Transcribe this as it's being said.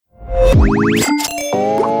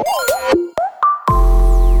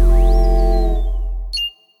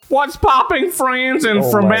What's popping, friends and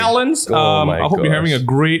Framelins? I hope you're having a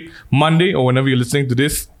great Monday or whenever you're listening to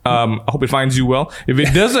this. I hope it finds you well. If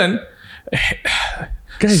it doesn't,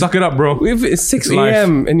 guys, suck it up, bro. If it's 6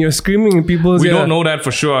 a.m. and you're screaming in people's We don't know that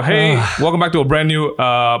for sure. Hey, welcome back to a brand new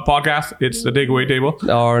podcast. It's the Takeaway Table.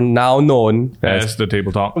 Or now known as the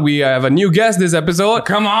Table Talk. We have a new guest this episode.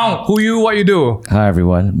 Come on. Who you, what you do? Hi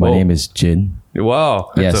everyone, my name is Jin.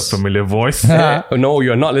 Wow. That's Yes. a familiar voice. No,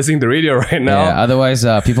 you're not listening to radio right now. Yeah, otherwise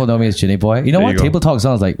people know me as Jinny Boy. You know There what? you go. Table talk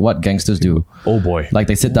sounds like what gangsters do. Oh boy. Like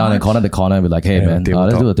they sit down in corner to corner and be like, hey man, table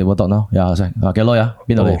let's talk. do a table talk now. Yeah, I was like, okay, lo ya.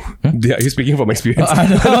 Yeah, are you speaking from experience? No.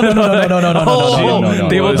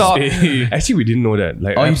 Table talk. Hey. Actually, we didn't know that.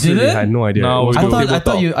 Like, Oh, you absolutely, didn't? I had no idea. No, It was we called don't.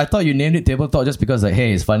 table I thought you named it table talk just because like,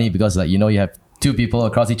 hey, it's funny because like, you know, you have two people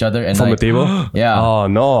across each other and from like, the table. Yeah. Oh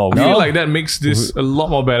no. I feel like that makes this a lot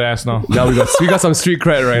more badass now. Now we got some street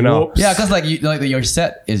cred right now. Whoops. Yeah, because like your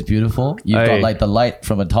set is beautiful. You've got Aye. like the light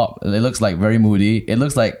from the top. It looks like very moody. It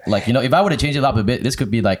looks like you know, if I were to change it up a bit, this could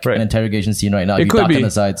be like Right. an interrogation scene right now. It You could darken be. the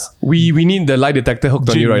sides. We need the lie detector hooked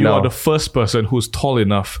on Jin, you right now. are the first person who's tall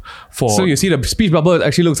enough for... So you see the speech bubble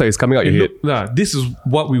actually looks like it's coming out your head. This is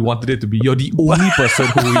what we wanted it to be. You're the only person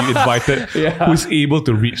who we invited who's able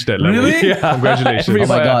to reach that level. Really? Yeah. Congratulations. Oh my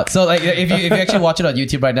Everybody- god! So like, if you actually watch it on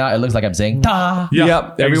YouTube right now, it looks like I'm saying "ta."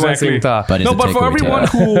 Yep, everyone's saying ta. But it's No, a but for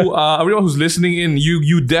takeaway everyone who's listening in,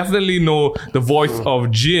 you definitely know the voice of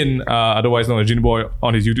Jin, otherwise known as Jin Boy,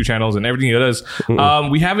 on his YouTube channels and everything he does.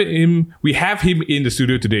 We have him in the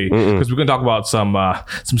studio today because we're gonna talk about some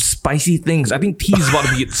spicy things. I think tea is about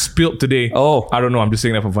to get spilled today. Oh. I don't know. I'm just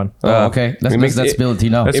saying that for fun. Oh, okay. Let's spill the tea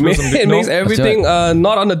now. Let's- It, Spill some it no, makes let's do everything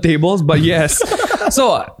not on the tables, but yes.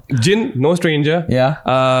 So, Jin, no stranger.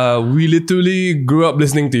 Yeah. We literally grew up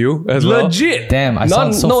listening to you as well. Legit. Damn, I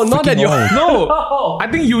sound so not that freaking you're. old. No, I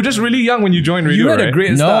think you were just really young when you joined radio. You had right? a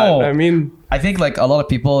great No. start. I mean, I think like a lot of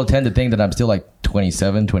people tend to think that I'm still like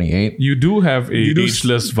 27, 28. You do have a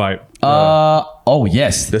ageless vibe. Oh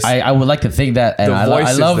yes, I would like to think that, and The I voice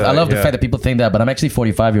is love that, the yeah. fact that people think that. But I'm actually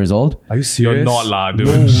 45 years old. are you serious? You're not lah, dude.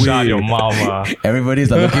 No Shut way. your mouth. Everybody's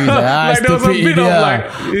like looking at me like, Like, there was a stupid bit of, idiot. like,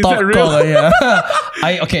 is Talk that real? cock,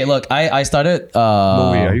 yeah. Look, I started. No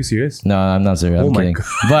way. Are you serious? No, I'm not serious. I'm my kidding. God.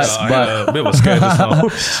 But A bit of a scare just now.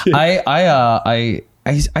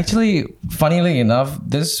 I actually, funnily enough,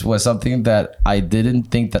 this was something that I didn't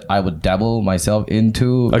think that I would dabble myself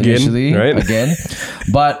into Again, initially. right? Again.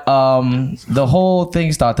 But the whole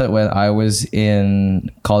thing started when I was in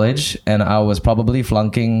college and I was probably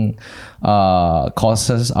flunking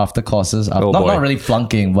courses after courses. Oh, not boy. really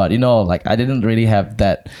flunking, but you know, like I didn't really have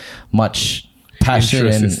that much passion.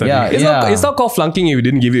 Interest in And, studying. It's not called flunking if you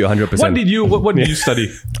didn't give it 100%. What did you study?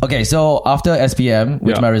 Okay, so after SPM,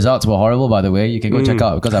 which Yeah. my results were horrible, by the way, you can go check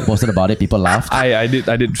out because I posted about it. People laughed. I did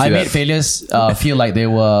see I that. made failures feel like they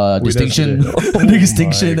were distinction God,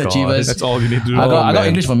 achievers. That's all you need to do. I got man.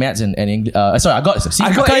 English for maths and English. Sorry, I can't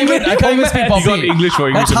English even for speak maths. properly. You got English for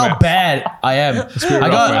English That's and how maths. bad I am.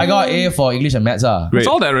 I got A for English and maths. That's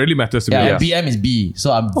all that really matters to me. Yeah, Yeah. and BM is B,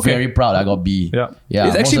 so I'm very proud I got B. Yeah.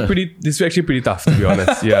 It's actually pretty tough, to be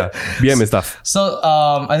honest. Yeah. BM is tough. So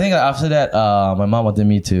I think after that, my mom wanted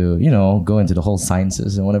me to, you know, go into the whole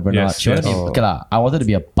sciences and whatever. Yes, Not. She wanted me, okay lah, I wanted to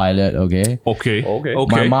be a pilot. Okay. Okay.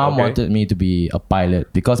 My mom wanted me to be a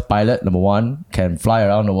pilot because pilot, number one, can fly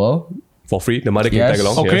around the world. For free. The mother can Yes. tag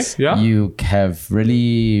along. Okay. Yes. Yeah. You have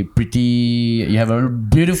you have a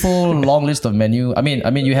beautiful long list of menu. I mean,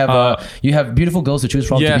 you have beautiful girls to choose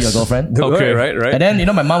from to be your girlfriend. Okay. Right. And then, you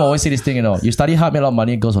know, my mom always say this thing, you know, you study hard, make a lot of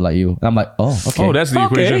money, girls will like you. And I'm like, oh, okay. Oh, that's the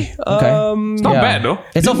equation. Okay. It's not bad though.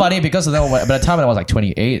 It's so funny because by the time I was like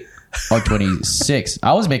 28 or 26,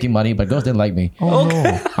 I was making money, but girls didn't like me. Oh,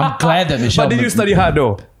 I'm glad that Michelle. But did you study hard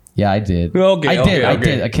though? Yeah, I did. Okay, I okay.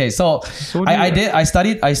 did. Okay, so I did. I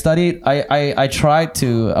studied. I tried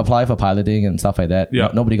to apply for piloting and stuff like that. Yeah.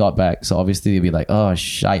 Nobody got back. So obviously they'd be like, oh,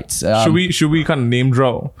 shite. Should we kind of name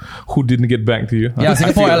drop who didn't get back to you? Yeah,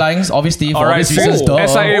 Singapore Airlines, obviously, for All right, obvious reasons. so duh.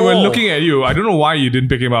 SIA, we're looking at you. I don't know why you didn't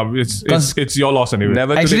pick him up. It's your loss anyway.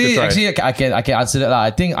 Never to take a try. Actually, I can answer that.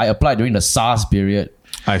 I think I applied during the SARS period.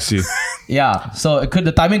 I see. Yeah, so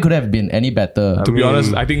the timing could have been any better. To be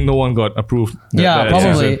honest, I think no one got approved. Yeah,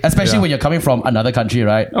 probably. season. Especially Yeah. when you're coming from another country,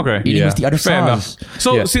 right? Okay. Eating with the other Fair SARS. enough.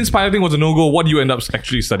 So Yeah. since piloting was a no-go, what do you end up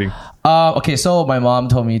actually studying? Okay, so my mom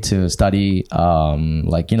told me to study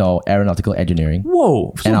aeronautical engineering.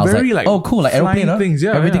 Whoa. So And I was very like, oh, cool, like flying aeroplane, huh? things.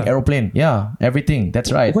 Yeah, everything, yeah. aeroplane. Yeah, everything.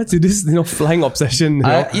 That's right. What's this, flying obsession? You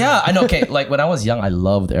know? I know. Okay, like when I was young, I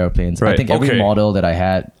loved airplanes. I Right. think every Okay. model that I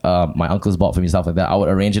had, my uncles bought for me, stuff like that. I would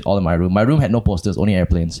arrange it all in my room. My room had no posters, only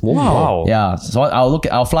airplanes. Wow. Yeah, so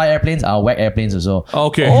I'll fly airplanes, I'll whack airplanes as well.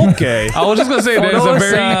 Okay. Okay. I was just gonna say For there's a those,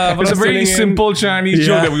 very for it's a those very tuning in. simple Chinese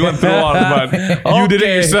joke that we want to throw out, but you did it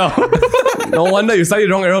Okay. yourself. No wonder you studied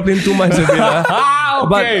wrong aeroplane 2 months ago. Okay.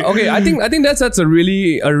 But okay, I think that's a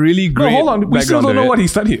really No, great. hold on. We still background don't to know it. what he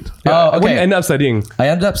studied. Oh, What did you okay. end up studying? I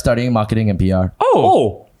ended up studying marketing and PR.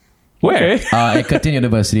 Oh. Where? Okay. At Curtin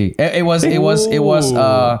University. It was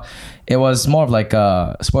more of like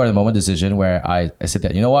a spur of the moment decision where I said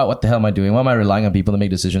that, you know what the hell am I doing? Why am I relying on people to make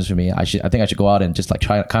decisions for me? I think I should go out and just like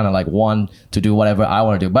try kind of like want to do whatever I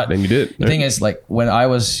want to do. But Then you did, the thing is, like when I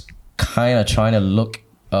was kind of trying to look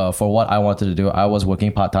for what I wanted to do, I was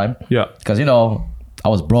working part-time. Yeah. Because I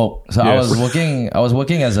was broke, so Yes. I was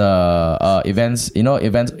working as events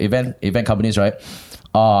companies, right?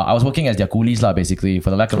 I was working as their coolies lah, basically, for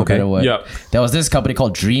the lack of a better word. Yeah. There was this company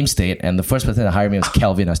called Dream State, and the first person that hired me was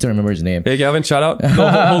Kelvin. I still remember his name. Hey, Calvin, shout out. No, hold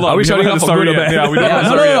on. Are we We shouting haven't out had for the good or story bad? yet. Yeah, we don't Yeah, have the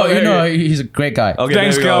no, story no, yet. you know, he's a great guy. Okay,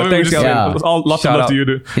 Thanks, there we go. Calvin. Thanks, We just- Calvin. Yeah. it's all lots of Shout love out. to you,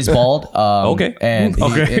 dude. He's bald. Okay. And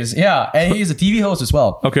Okay. he is, and he's a TV host as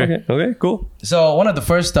well. Okay. Okay, cool. So one of the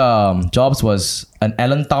first jobs was an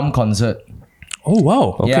Alan Tam concert. Oh,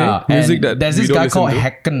 wow. Okay. Yeah, Music and that there's we this don't guy listen called to.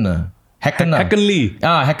 Hacken. Hacken Lee.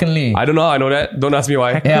 Hacken Lee. I don't know how I know that. Don't ask me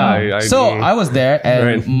why. Yeah. So I was there, and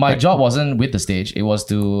Right. my job wasn't with the stage. It was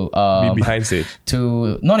to be behind stage.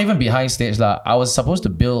 to not even behind stage lah. I was supposed to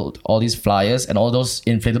build all these flyers and all those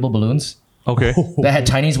inflatable balloons Okay. that had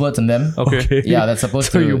Chinese words in them. Okay. Yeah, that's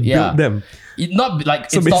supposed So to. you yeah. built them. Not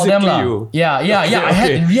like So install them basically lah. you- Yeah. I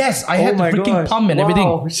had I had the freaking pump and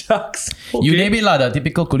everything. Shucks. You name it lah, the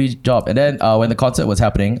typical coolie job. And then when the concert was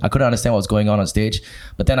happening, I couldn't understand what was going on stage.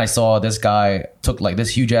 But then I saw this guy took like this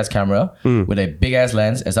huge ass camera with a big ass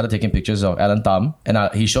lens and started taking pictures of Alan Tam. And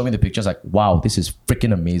he showed me the pictures like, wow, this is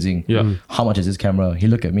freaking amazing. Yeah. How much is this camera? He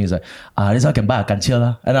looked at me, he's like, this one can buy a kanchia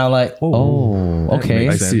lah. And I'm like, oh, okay.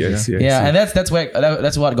 I see. Yeah, and that's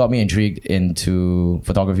what got me intrigued into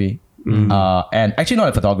photography. And actually not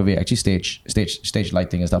in photography, actually stage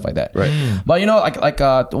lighting and stuff like that. Right.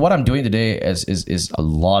 But what I'm doing today is a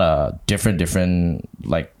lot of different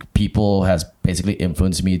like people has basically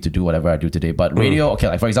influenced me to do whatever I do today. But radio, okay,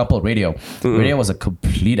 like for example, radio was a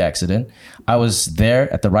complete accident. I was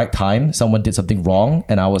there at the right time. Someone did something wrong,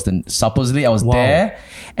 and I was there,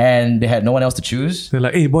 and they had no one else to choose. They're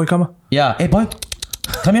like, hey, boy, come on. Yeah, hey boy,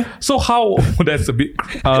 come here. So how? That's a bit.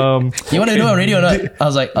 You want to do a radio or not? I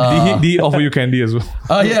was like, Did he offer you candy as well?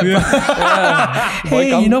 oh yeah.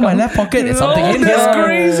 Hey, you know my left pocket is something in That's here.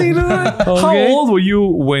 crazy, dude. How old were you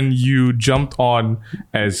when you jumped on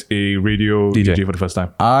as a radio DJ for the first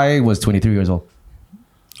time? I was 23 years old.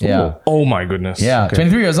 Yeah. Oh my goodness. Yeah, Okay.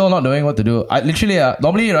 23 years old, not knowing what to do. I literally,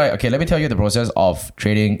 normally, right? Okay, let me tell you the process of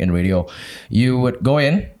trading in radio. You would go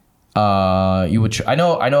in. You would. I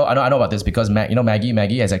know about this because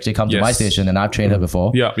Maggie has actually come to Yes. my station and I've trained her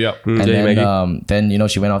before. Yeah. And Maggie. then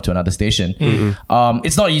she went off to another station.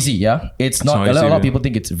 It's not easy. Yeah, it's not. not A easy, lot of yeah. people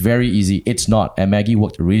think it's very easy. It's not. And Maggie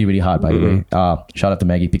worked really, really hard. By the way, shout out to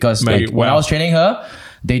Maggie because Maggie, when I wow. was training her,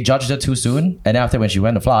 they judged her too soon. And after when she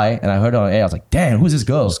went to fly, and I heard her on air, I was like, "Damn, who's this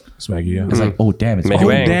girl?" It's Maggie. Yeah. It's like, "Oh damn, it's Maggie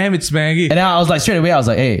Maggie." Wang. damn, it's Maggie. And then I was like, straight away, I was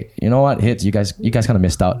like, "Hey, you know what? Hits, you guys kind of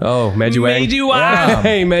missed out." Oh, Maggie Wang. Wang.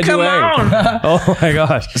 Hey, Maggie Wang. Oh my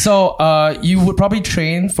gosh. So you would probably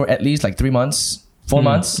train for at least like 3 months, 4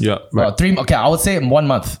 months. Yeah, right. 3. Okay, I would say 1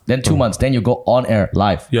 month, then 2 months, then you go on air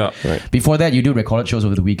live. Yeah. Before that, you do recorded shows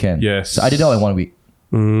over the weekend. Yes. So I did it all in 1 week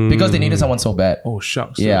because they needed someone so bad. Oh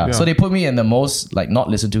shucks. Yeah. So they put me in the most like not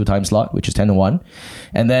listened to time slot, which is 10 to 1.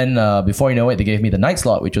 And then before you know it, they gave me the night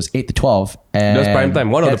slot, which was 8 to 12. And That was prime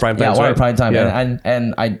time. One of the prime times, Yeah, one of right? the prime time. Yeah.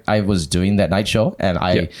 And I was doing that night show and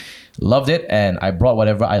I loved it. And I brought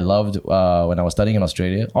whatever I loved when I was studying in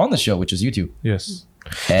Australia on the show, which is YouTube. Yes.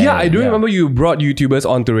 And, Yeah, I do remember you brought YouTubers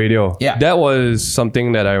onto radio. Yeah. That was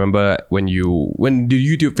something that I remember when the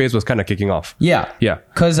YouTube phase was kind of kicking off. Yeah. Yeah.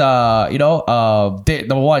 Because, number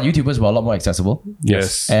one, YouTubers were a lot more accessible.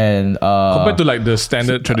 Yes. And Compared to like the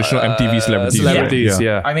standard traditional MTV celebrities. Celebrities,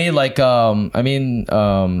 yeah. I mean, like,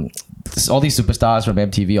 all these superstars from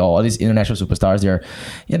MTV or all these international superstars,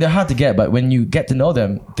 they're hard to get. But when you get to know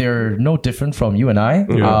them, they're no different from you and I.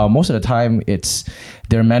 Yeah. Most of the time, it's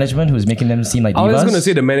their management who's making them seem like divas. I was going to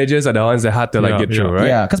say the managers are the ones that had to like Yeah, get through, yeah. right?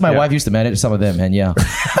 Yeah, because my wife used to manage some of them, and yeah.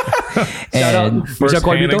 and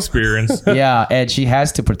First-hand experience. yeah, and she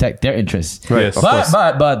has to protect their interests. Right, Yes. of course.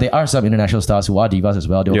 But there are some international stars who are divas as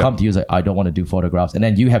well. They'll Yeah. come to you like, I don't want to do photographs, and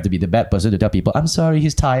then you have to be the bad person to tell people, I'm sorry,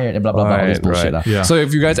 he's tired, and blah blah blah, all this bullshit. lah. Yeah. So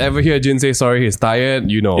if you guys ever hear Jin say sorry, he's tired,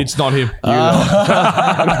 you know. It's not him. no,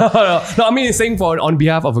 I mean, it's saying on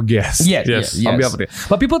behalf of a guest. Yes, Yes. yes, On yes. behalf of the,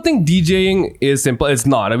 but people think DJing is simple. It's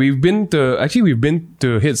not. We've been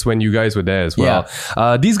to hits when you guys were there as well.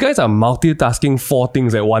 These guys are multitasking 4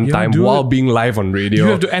 things at one time dude. while being live on radio.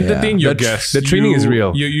 You have to entertain your The tr- guests. the training is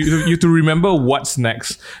real. You have to remember what's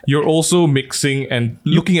next. You're also mixing and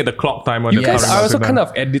looking at the clock time on You the guys current are also time. kind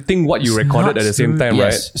of editing what you recorded at the same time,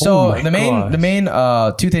 Yes. right? So Oh my the main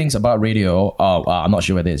gosh. 2 things about radio. I'm not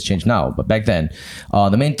sure whether it's changed now, but back then,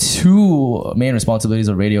 the main 2 main responsibilities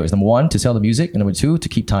of radio is number 1 to sell the music, and number 2 to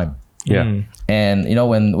keep time. Yeah. And you know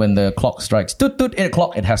when the clock strikes 8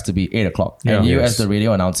 o'clock, it has to be 8 o'clock. And you Yes. as the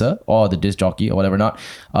radio announcer or the disc jockey or whatever not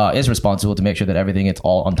is responsible to make sure that everything is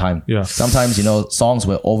all on time. Yeah. Sometimes songs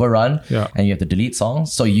will overrun Yeah. and you have to delete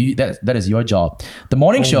songs. So that is your job. The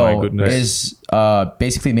morning my show goodness. is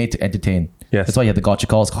basically made to entertain. Yes. That's why you have the gotcha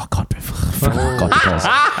calls. Oh God, gotcha calls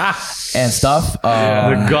and stuff.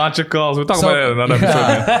 The gotcha calls. We'll talk about it in another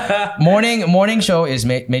episode. Man. Morning show is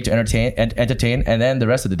made to entertain, and then the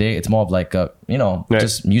rest of the day it's more of like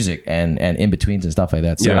just music and in betweens and stuff like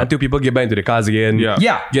that. So Yeah, until people get back into the cars again. Yeah.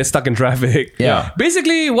 Yeah. Get stuck in traffic. Yeah.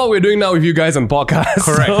 Basically, what we're doing now with you guys on podcast.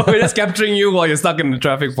 Correct. So we're just capturing you while you're stuck in the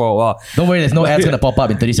traffic for a while. don't worry, there's no ads gonna pop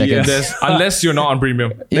up in 30 seconds. Unless you're not on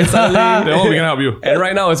premium. Then we can help you. And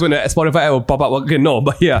right now it's when the Spotify ad will pop up. Okay, no,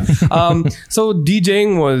 but yeah. So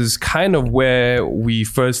DJing was kind of where we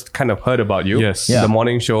first kind of heard about you. Yes. Yeah. The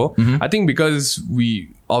morning show. I think because we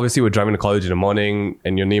obviously were driving to college in the morning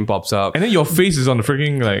and your name pops up. And then your face is on the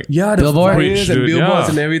freaking like. Yeah, the Billboard. flyers and Dude, billboards yeah.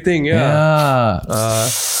 and everything. Yeah.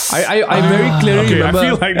 I very clearly Okay, remember. I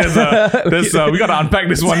feel like there's we gotta unpack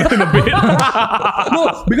this one in a bit.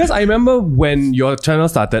 No, because I remember when your channel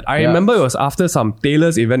started, I remember it was after some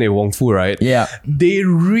Taylor's event in Wongfu, right? Yeah. They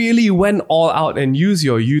really went all out and used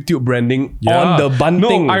your YouTube branding on the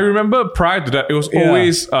bunting. No, I remember prior to that, it was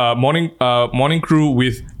always morning crew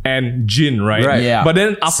with and Jin, right? Right. Yeah. But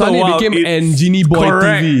then after Suddenly a while, it became and Genie Boy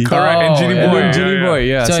correct, TV. Correct, and Genie yeah. Boy. And then Genie yeah, Boy,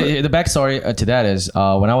 yeah. So the backstory to that is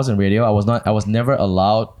when I was in radio, I was never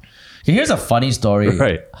allowed. Okay, here's a funny story.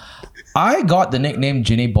 Right. I got the nickname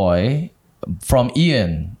Ginny Boy from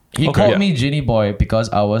Ian. He called me Ginny Boy because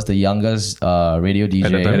I was the youngest radio the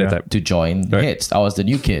time, DJ to join the hits. I was the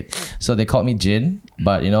new kid. So they called me Jin,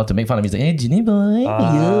 but to make fun of me, he's like, hey, Ginny Boy,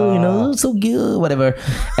 so good, whatever.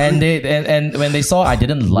 And and when they saw I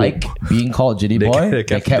didn't like being called Ginny Boy, they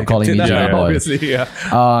kept calling me Ginny Boy. Obviously,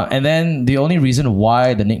 yeah. And then the only reason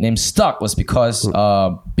why the nickname stuck was because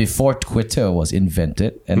before Twitter was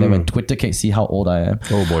invented, and then when Twitter came, see how old I am.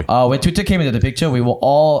 Oh, boy. When Twitter came into the picture, we were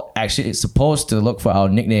all actually supposed to look for our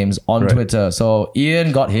nicknames on Twitter. So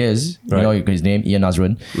Ian got his, his name, Ian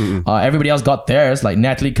Nazrun. Everybody else got theirs, like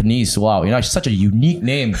Natalie Kanice. Wow, it's such a unique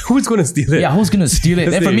name. Who's going to steal it? Yeah, who's gonna steal it?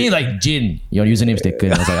 Then for me, like Jin, your username's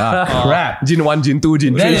taken. I was like, crap. Jin 1, Jin 2,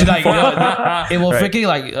 Jin 3. Then it's like, it will freaking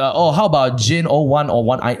like, how about Jin 01 or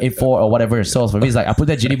 184 or whatever. So for me, it's like, I put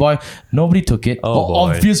that Ginny Boy. Nobody took it Oh, for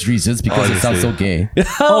boy. obvious reasons because it sounds so gay.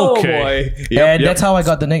 Oh, Okay. boy. Yep, And yep. that's how I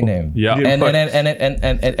got the nickname. Yeah. And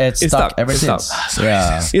it stuck stuck. ever It since. stuck.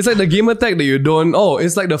 Yeah. It's like the gamer tag that you don't. Oh,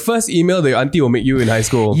 it's like the first email that your auntie will make you in high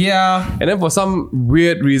school. Yeah. And then for some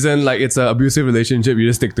weird reason, like it's an abusive relationship, you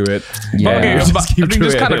just stick to it. Yeah. Okay, Just but keep I think through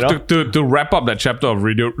just it, kind you know? of to wrap up that chapter of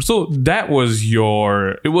radio. So that was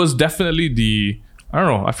it was definitely I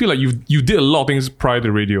don't know. I feel like you did a lot of things prior to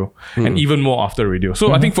radio and even more after radio.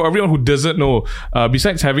 So I think for everyone who doesn't know,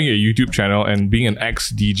 besides having a YouTube channel and being an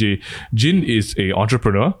ex-DJ, Jin is an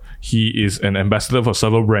entrepreneur. He is an ambassador for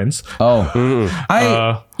several brands.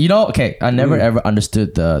 I never ever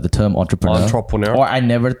understood the term entrepreneur. Entrepreneur. Or I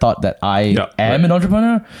never thought that I am an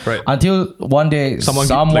entrepreneur. Right. Until one day someone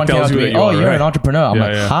like came tells up to you me, that you are, you're right? an entrepreneur. I'm Yeah,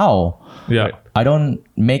 like, yeah. how? Yeah. Right. I don't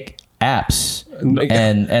make apps.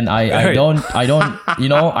 And I Right.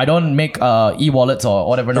 I don't make e-wallets or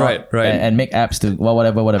whatever not, Right. and make apps to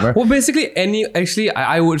whatever. Well, basically,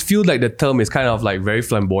 I would feel like the term is kind of like very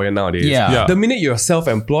flamboyant nowadays. Yeah. The minute you're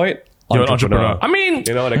self-employed, You're an entrepreneur. I mean,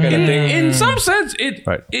 You know, that kind of thing. in some sense,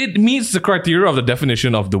 it meets the criteria of the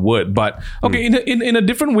definition of the word. But okay, in a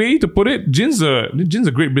different way to put it, Jin's a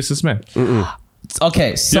great businessman.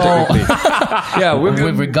 Okay, so yeah, with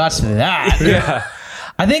regards to that,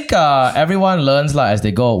 I think everyone learns as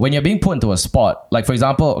they go. When you're being put into a spot, like for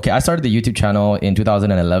example, okay, I started the YouTube channel in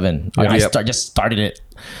 2011. I just started it.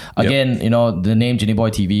 Again, you know, the name Ginny Boy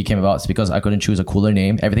TV came about because I couldn't choose a cooler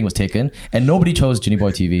name. Everything was taken, and nobody chose Ginny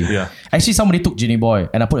Boy TV. Yeah. Actually, somebody took Ginny Boy,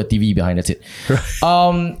 and I put a TV behind. That's it.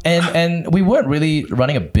 And we weren't really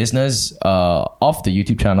running a business off the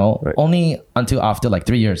YouTube channel only until after like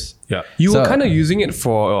 3 years. Yeah. You were So- kind of using it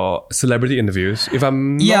for celebrity interviews, if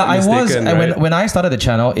I'm Yeah, not I was. mistaken. And right? when I started the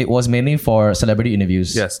channel, it was mainly for celebrity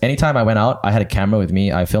interviews. Yes. Anytime I went out, I had a camera with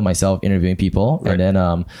me. I filmed myself interviewing people, and then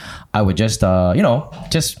I would just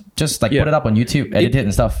just like Yeah. put it up on YouTube, edit it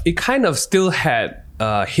and stuff. It kind of still had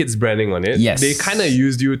hits branding on it. Yes. They kind of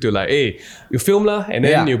used you to like, hey, you film lah, and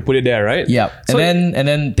then Yeah. you put it there, right? Yeah, So and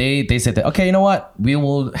then they said that, okay, you know what? We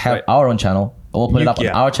will have Right. our own channel. We'll put it up on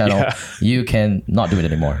Yeah. our channel. Yeah. You can not do it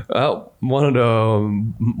anymore. one of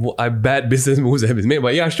the bad business moves that have been made,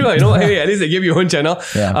 but yeah, sure. You know, hey, at least they give you your own channel.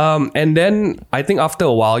 Yeah. And then I think after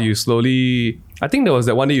a while, you slowly. I think there was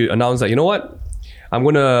that one day you announced that, you know what, I'm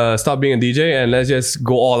gonna stop being a DJ and let's just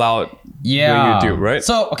go all out Yeah. doing YouTube, right?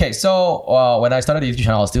 So when I started the YouTube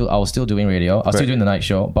channel, I was still doing radio. I was still doing the night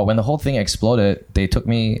show. But when the whole thing exploded, they took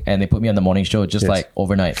me and they put me on the morning show just like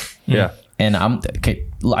overnight. Yeah. And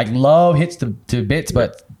I love hits to bits,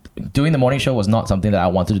 but doing the morning show was not something that I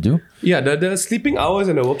wanted to do. Yeah, the sleeping hours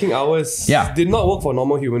and the working hours did not work for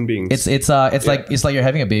normal human beings. It's like you're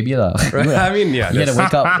having a baby, lah. Right? I mean, yeah. You gotta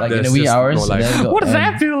wake up like in the there's wee just hours. no life. and then go- What does and-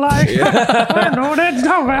 that feel like? I don't know what that's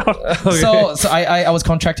talking about. So I was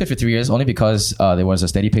contracted for 3 years only because there was a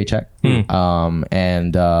steady paycheck. I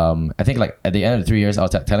think like at the end of the 3 years, I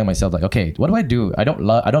was telling myself like, okay, what do I do? I don't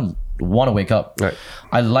want to wake up. Right.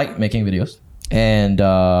 I like making videos. And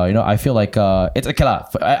I feel like it's okay lah.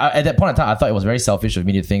 At that point in time, I thought it was very selfish of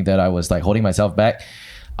me to think that I was like holding myself back.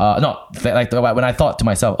 When I thought to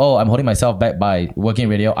myself, oh, I'm holding myself back by working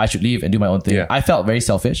radio, I should leave and do my own thing. Yeah. I felt very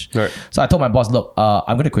selfish. Right. So I told my boss, look,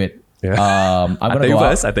 I'm gonna quit. Yeah. I'm gonna tell you go out.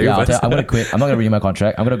 first, I tell you first. I'm gonna quit. I'm not gonna renew my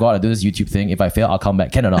contract. I'm gonna go out and do this YouTube thing. If I fail, I'll come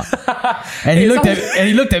back. Can or not? And he looked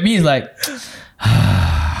at me. He's like,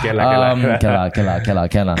 Can lah.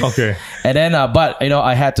 Okay. and then, but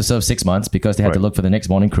I had to serve 6 months because they had to Right. look for the next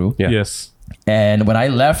morning crew. Yeah. Yes. And when I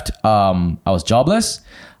left, I was jobless.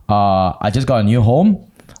 I just got a new home.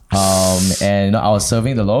 And I was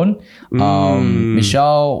serving the loan.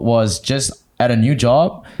 Michelle was just at a new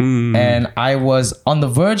job, and I was on the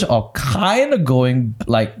verge of kind of going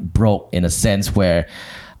like broke in a sense where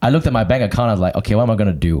I looked at my bank account. I was like, okay, what am I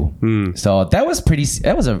gonna do? So that was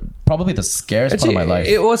probably the scariest part of my life.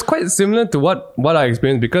 It was quite similar to what I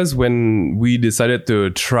experienced, because when we decided to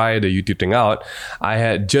try the YouTube thing out, I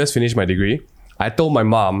had just finished my degree. I told my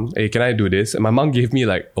mom, hey, can I do this? And my mom gave me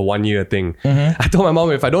like a 1 year thing. I told my mom,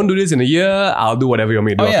 if I don't do this in a year, I'll do whatever you want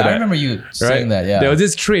me to do Oh after yeah, that. I remember you saying that. Yeah, There was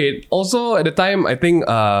this trait. Also, at the time, I think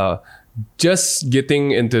just getting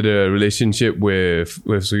into the relationship with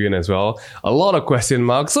Suyin as well, a lot of question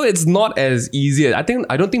marks. So it's not as easy. I don't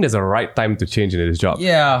think there's a right time to change into this job.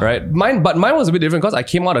 Yeah. Right. Mine was a bit different because I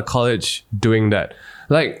came out of college doing that.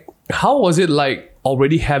 Like, how was it like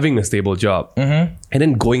already having a stable job and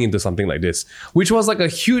then going into something like this, which was like a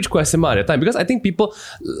huge question mark at the time? Because I think people,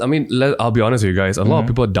 I'll be honest with you guys, a lot of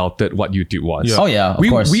people doubted what YouTube was. Yeah. Oh yeah, of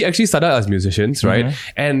course. We actually started as musicians, right?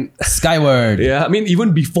 And Skyward. yeah, I mean,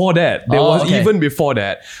 even before that, even before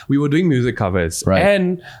that, we were doing music covers. Right.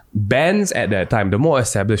 And bands at that time, the more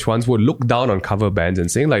established ones, would look down on cover bands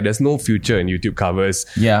and saying like, there's no future in YouTube covers.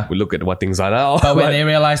 Yeah. We look at what things are now. But when they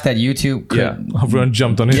realized that YouTube could, Yeah. Everyone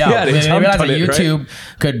jumped on it. yeah, they when they jumped realized on that it, right? YouTube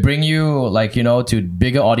could bring you to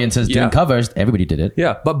bigger audiences Yeah. doing covers, everybody did it.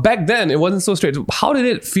 Yeah, but back then it wasn't so straight. How did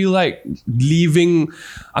it feel like leaving?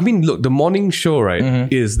 I mean, look, the morning show,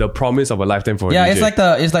 right, is the promise of a lifetime for a Yeah, DJ.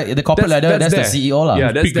 it's like the corporate ladder. That's there. the CEO lah.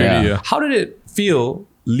 Yeah, that's Big there. already, yeah. How did it feel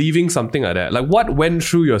leaving something like that? Like, what went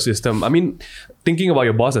through your system? I mean, thinking about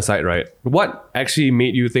your boss aside, right? What actually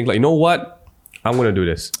made you think like, you know what? I'm gonna do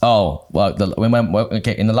this. Oh well,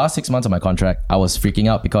 in the last 6 months of my contract, I was freaking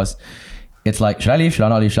out because it's like, should I leave? Should I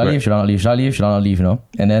not leave? Should I leave? Should I not leave? Should I leave? Should I not leave?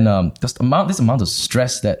 And then this amount of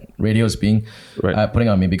stress that radio is being putting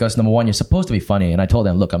on me, because number one, you're supposed to be funny, and I told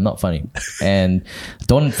them, look, I'm not funny, and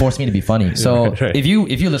don't force me to be funny. So Right. if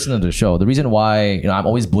you listen to the show, the reason why I'm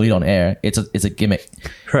always bullied on air, it's a gimmick.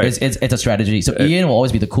 Right. It's a strategy. So Ian will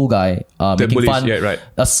always be the cool guy making bullies, fun, yeah, right.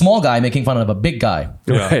 a small guy making fun of a big guy.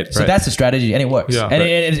 Yeah. Right. So that's the strategy, and it works. Yeah. And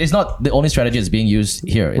it's not the only strategy that's being used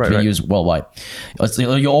here. It's being right. used worldwide.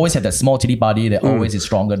 You always have that small titty body that always is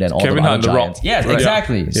stronger than all Kevin the Hart other and The Rock. giants. Yes, Right.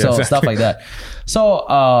 exactly. Yeah. So Yeah, stuff exactly. like that.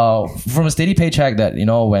 So from a steady paycheck, that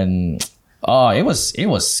when it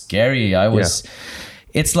was scary.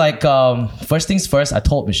 It's like first things first. I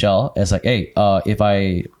told Michelle, it's like, hey, if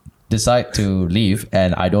I decide to leave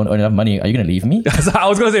and I don't earn enough money, are you gonna leave me? I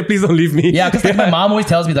was gonna say, please don't leave me. Yeah, because like my mom always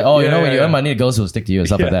tells me like, oh, you Yeah, know, when you yeah. earn money, the girls will stick to you and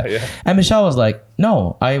stuff like that. yeah. And Michelle was like,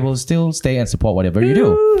 no, I will still stay and support whatever you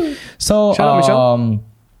do. So Shout out, Michelle.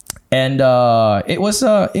 and it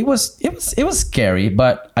was scary,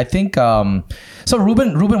 but I think so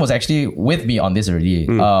Ruben was actually with me on this already.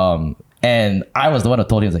 And I was the one who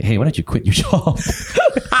told him, like, hey, why don't you quit your job?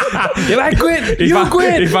 If I quit, If you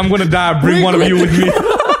quit. If I'm gonna die, bring one of you with me.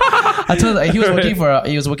 I told him he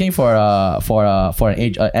was working for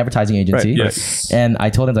an advertising agency. Right, yes. And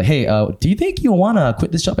I told him like, hey, do you think you wanna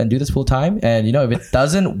quit this job and do this full time? And you know, if it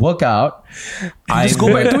doesn't work out, Just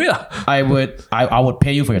go back to it. I would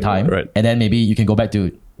pay you for your time, Right. and then maybe you can go back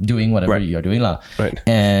to doing whatever Right. you're doing lah. Right.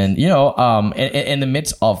 And you know, in the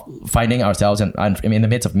midst of finding ourselves, and I mean, in the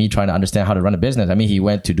midst of me trying to understand how to run a business, I mean, he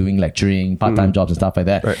went to doing lecturing, part-time jobs and stuff like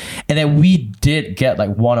that. Right. And then we did get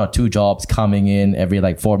like 1 or 2 jobs coming in every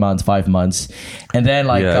like 4 months, 5 months, and then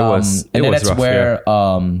like Yeah, it was that's rough, where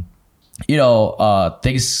you know,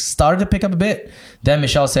 things started to pick up a bit. Then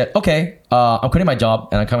Michelle said, okay, I'm quitting my job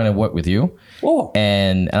and I'm coming to work with you. Oh.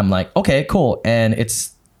 And I'm like, okay, cool. And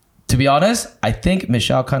it's, to be honest, I think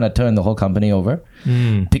Michelle kind of turned the whole company over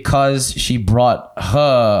because she brought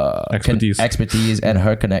her expertise and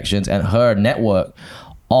her connections and her network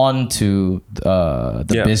onto the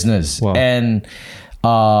Yeah. business. Wow. And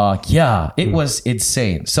it was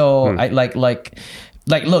insane. So I like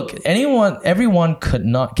look, everyone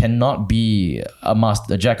cannot be a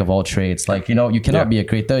jack of all trades. Like, you know, you cannot be a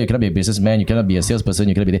creator, you cannot be a businessman, you cannot be a salesperson,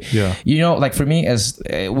 you cannot be you know, like for me, as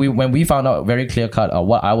when we found out very clear cut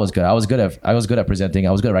what I was good at presenting,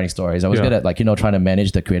 I was good at writing stories, I was good at, like, you know, trying to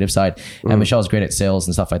manage the creative side, and Michelle was great at sales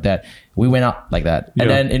and stuff like that. We went out like that, and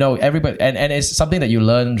then, you know, everybody, and it's something that you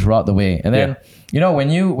learn throughout the way. And then you know, when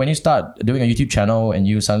you start doing a YouTube channel and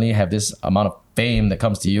you suddenly have this amount of fame that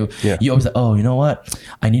comes to you, you always like, oh, you know what?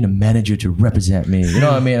 I need a manager to represent me. You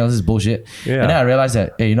know what I mean? All this bullshit. Yeah. And then I realized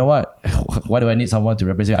that, hey, you know what? Why do I need someone to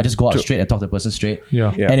represent? I just go out straight and talk to the person straight.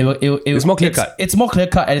 Yeah. And It's more clear cut. It's more clear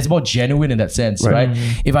cut and it's more genuine in that sense, right?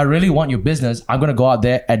 If I really want your business, I'm gonna go out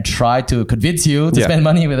there and try to convince you to spend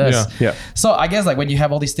money with us. Yeah. So I guess like when you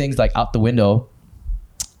have all these things like out the window,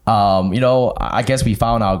 you know, I guess we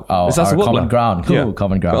found our common ground. Cool, Yeah.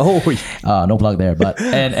 common ground. Oh, No plug there, but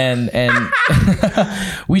and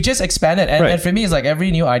we just expanded. And for me, it's like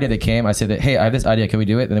every new idea that came, I said that, hey, I have this idea, can we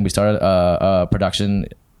do it? And then we started a production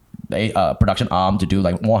arm to do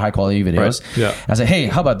like more high quality videos. Right. Yeah. And I said, hey,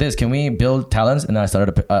 how about this? Can we build talents? And then I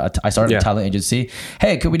started a talent agency.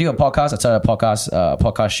 Hey, could we do a podcast? I started a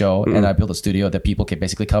podcast show, and I built a studio that people can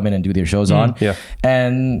basically come in and do their shows on,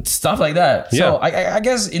 and stuff like that. So I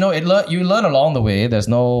guess, you know, you learn along the way. There's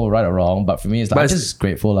no right or wrong, but for me, it's like, I'm just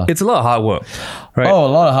grateful. It's a lot of hard work, right? Oh, a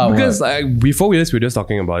lot of hard work. Because before we were just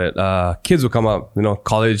talking about it. Kids will come up, you know,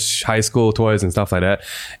 college, high school toys and stuff like that.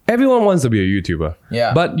 Everyone wants to be a YouTuber.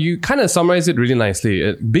 Yeah. But you kind of summarize it really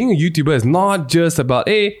nicely. Being a YouTuber is not just about,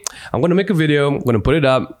 hey, I'm going to make a video, I'm going to put it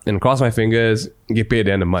up and cross my fingers, get paid at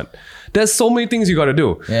the end of the month. There's so many things you got to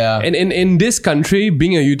do. Yeah. And in this country,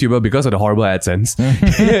 being a YouTuber, because of the horrible AdSense,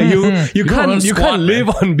 you can't live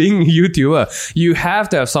on being a YouTuber. You have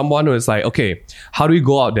to have someone who is like, okay, how do we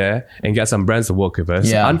go out there and get some brands to work with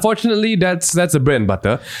us? Yeah. Unfortunately, that's the bread and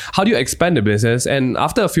butter. How do you expand the business? And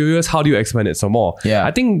after a few years, how do you expand it some more? Yeah.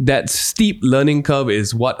 I think that steep learning curve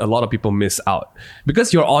is what a lot of people miss out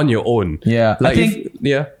because you're on your own. Yeah. Like I think,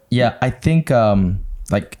 yeah. I think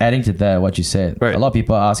like adding to that, what you said, Right. a lot of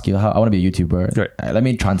people ask you, how I want to be a YouTuber. Right. Let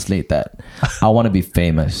me translate that. I want to be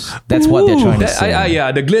famous. That's what they're trying to say.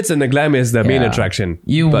 The glitz and the glam is the main Yeah. attraction.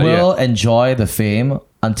 You But will enjoy the fame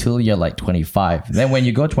until you're like 25. Then when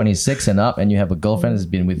you go 26 and up and you have a girlfriend that's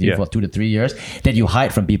been with you for 2 to 3 years, then you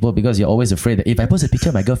hide from people because you're always afraid that if I post a picture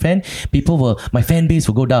of my girlfriend, my fan base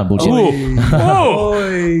will go down. Bullshit. Whoa,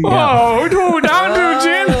 down to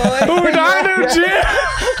Jin. Down to Jin.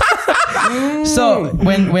 So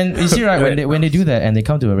when you see, right, when they do that and they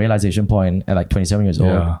come to a realization point at like 27 years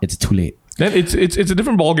old, it's too late. Then it's a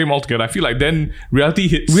different ballgame altogether. I feel like then reality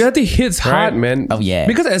hits. Reality hits hard, man. Oh, yeah.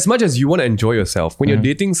 Because as much as you want to enjoy yourself, when you're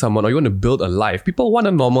dating someone or you want to build a life, people want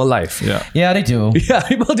a normal life. Yeah, they do. Yeah,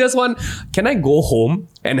 people just want, can I go home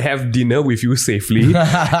and have dinner with you safely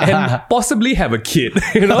and possibly have a kid?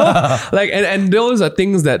 You know? Like, and those are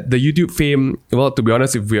things that the YouTube fame, well, to be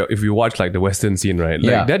honest, if we watch like the Western scene, right?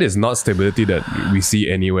 Like that is not stability that we see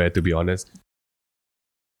anywhere, to be honest.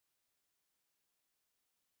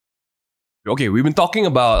 Okay, we've been talking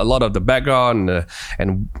about a lot of the background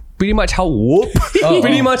and pretty much how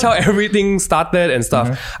pretty much how everything started and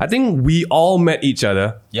stuff. I think we all met each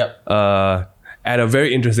other Yep. at a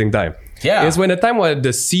very interesting time. Yeah. It's when the time where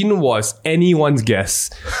the scene was anyone's guess.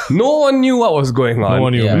 No one knew what was going on. No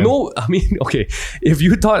one knew. Yeah. No, I mean, okay, if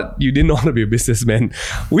you thought you didn't want to be a businessman,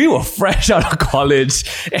 we were fresh out of college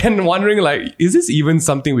and wondering like, is this even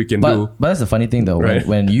something we can do? But that's the funny thing though. Right.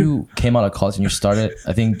 When you came out of college and you started,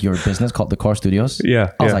 I think your business called the Core Studios.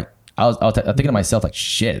 Yeah, I was yeah. like, I was thinking to myself like,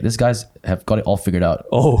 shit, these guys have got it all figured out.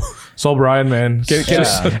 Oh, So Brian, man. actually,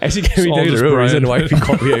 can we all tell you just the real Brian. reason why we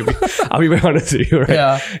called VIP? I'll be very honest with you, right?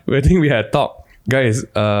 Yeah. I think we had a talk. Guys,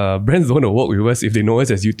 brands don't want to work with us if they know us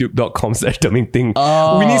as youtube.com/termingthing.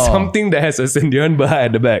 Oh. We need something that has a Sindiran Bah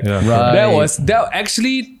at the back. Yeah. Right.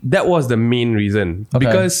 That was the main reason. Okay.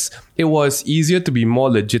 Because it was easier to be more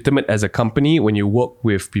legitimate as a company when you work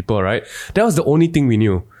with people, right? That was the only thing we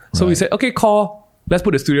knew. So we said, okay, let's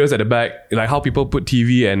put the studios at the back, like how people put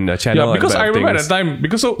TV and a channel. Yeah, because at the I back remember things. at the time,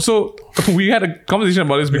 because so we had a conversation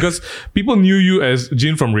about this because people knew you as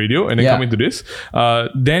Jin from radio and then Yeah. come into this.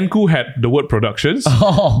 Danku had the word productions.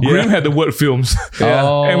 Oh. Grim had the word films.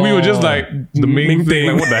 Oh. And we were just like the main Main thing.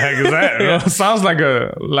 thing. Like, what the heck is that? You know? Sounds like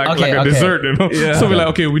a Okay. dessert, you know? Yeah. So we're like,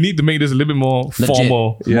 okay, we need to make this a little bit more Legit.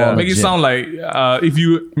 formal. Yeah. Make it Legit. sound like if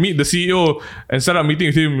you meet the CEO and set up a meeting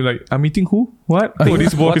with him, you're like, I'm meeting who? What? Who are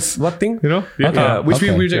these boys? What thing? You know? Which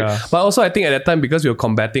Okay. we Yeah. But also I think at that time, because we were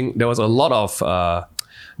combating, there was a lot of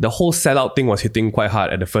the whole sellout thing was hitting quite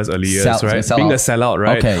hard at the first early years, Sell- right? sell Being out. a sellout,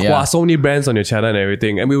 right? Okay, yeah. Wow, so many brands on your channel and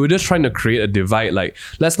everything. And we were just trying to create a divide. Like,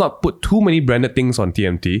 let's not put too many branded things on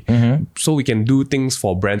TMT so we can do things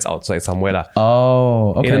for brands outside somewhere. Lah.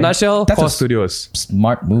 Oh, okay. In a nutshell, That's Core a Studios.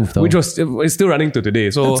 smart move though. Which was it's still running to today.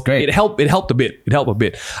 So That's great. it helped a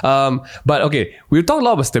bit. But okay, we talked a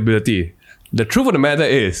lot about stability. The truth of the matter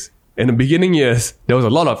is, in the beginning years, there was a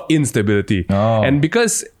lot of instability. Oh. And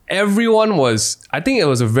because everyone I think it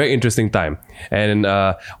was a very interesting time. And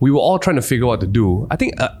we were all trying to figure out what to do. I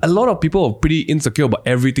think a lot of people were pretty insecure about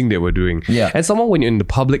everything they were doing. Yeah. And someone when you're in the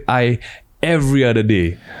public eye every other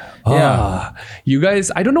day. Yeah. You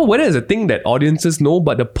guys, I don't know whether it's a thing that audiences know,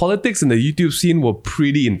 but the politics in the YouTube scene were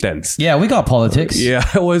pretty intense. Yeah, we got politics. Yeah,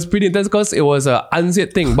 it was pretty intense because it was an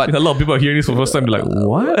unsaid thing. But A lot of people are hearing this for the first time, be like,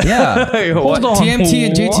 what? Yeah. What? TMT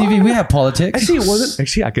and JTV, we have politics. Actually, it wasn't.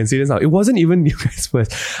 Actually, I can say this now. It wasn't even you guys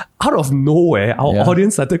first. Out of nowhere, our Yeah.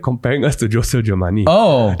 audience started comparing us to Joseph Germani.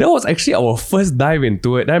 Oh. That was actually our first dive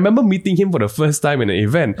into it. And I remember meeting him for the first time in an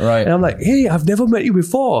event. Right. And I'm like, hey, I've never met you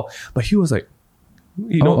before. But he was like,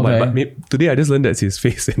 you know, Oh, okay. but today I just learned that's his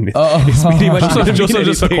face. And Oh. it's pretty much Joseph's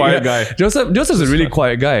just a quiet guy. Joseph's a really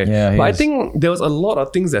quiet guy. Yeah, he but I is. think there was a lot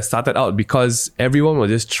of things that started out because everyone was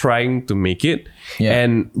just trying to make it. Yeah.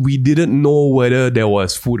 And we didn't know whether there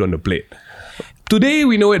was food on the plate. Today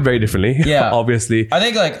we know it very differently. Yeah. Obviously. I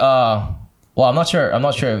think like well, I'm not sure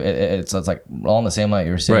if it's like along the same line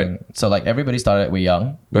you were saying. Right. So like everybody started, we're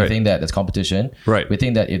young. We Right. think that there's competition. Right. We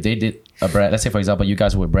think that if they did a brand, let's say for example, you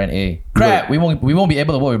guys were with brand A. Crap, we won't be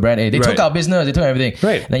able to work with brand A. They took Right. our business, they took everything.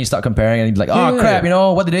 Right. And then you start comparing and you're like, oh Yeah. crap, you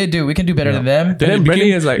know, what did they do? We can do better than them. Then it Branding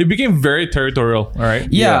became, is like- it became very territorial, all right?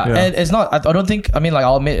 Yeah, Yeah. and it's not. I don't think. I mean, like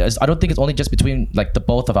I'll admit, I don't think it's only just between like the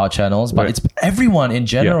both of our channels, but Right. it's everyone in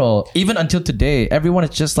general. Even until today, everyone is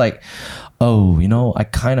just like, oh, you know, I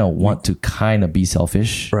kind of want to kind of be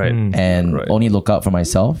selfish, Right. and Right. only look out for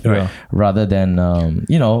myself, Right. rather than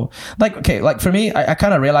you know, like okay, like for me, I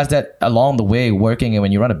kind of realized that along the way working and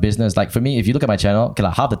when you run a business, like for me, if you look at my channel, okay,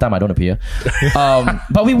 like half the time I don't appear,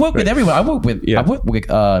 but we work with everyone. I work with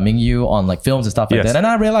Mingyu on like films and stuff like Yes. that, and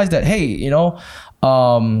I realized that hey, you know.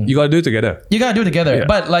 You gotta do it together. You gotta do it together. Yeah.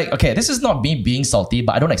 But like, okay, this is not me being salty,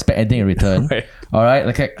 but I don't expect anything in return. Right. All right.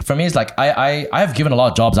 Like for me, it's like I have given a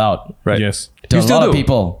lot of jobs out Right. Yes. to You a still lot do. of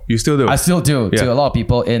people. You still do. I still do Yeah. to a lot of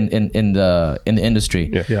people in the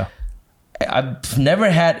industry. Yeah. Yeah. I've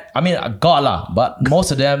never had. I mean, I got lah, but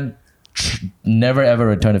most of them never ever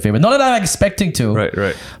return a favor. Not that I'm expecting to. Right.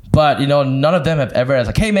 Right. But you know, none of them have ever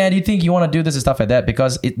like, hey man, do you think you want to do this and stuff like that?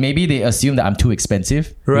 Because maybe they assume that I'm too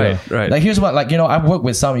expensive. Right. Right. Like here's what, like, you know, I've worked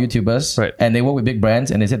with some YouTubers, Right. and they work with big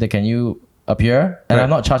brands, and they said that can you appear, and Right. I'm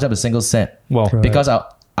not charged up a single cent. Well, because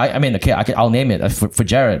I mean, okay, I'll name it for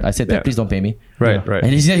Jared. I said that Yeah. please don't pay me. Right. Right.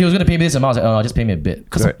 And he said he was going to pay me this amount. I was like, oh, just pay me a bit.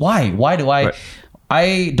 Because Right. why? Why do I? Right.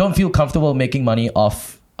 I don't feel comfortable making money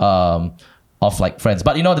off like friends.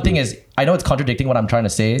 But you know, the thing is, I know it's contradicting what I'm trying to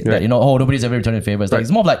say. That Right. you know, oh, nobody's ever returning favors. Like Right.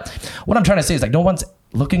 it's more of like what I'm trying to say is like no one's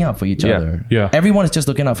looking out for each Yeah. other. Yeah. Everyone is just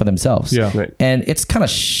looking out for themselves. Yeah. Right. And it's kind of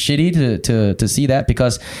shitty to see that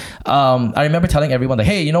because I remember telling everyone that,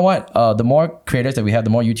 hey, you know what? The more creators that we have, the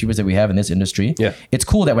more YouTubers that we have in this industry, Yeah. it's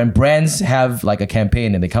cool that when brands have like a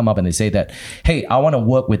campaign and they come up and they say that, hey, I want to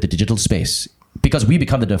work with the digital space. because we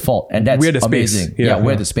become the default, and that's We're the space. amazing. Yeah.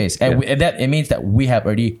 We're the space, and, and that it means that we have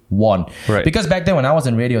already won. Right. Because back then when I was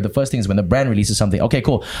in radio, the first thing is when the brand releases something. Okay,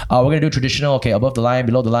 cool. We're gonna do traditional. Okay, above the line,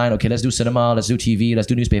 below the line. Okay, let's do cinema. Let's do TV. Let's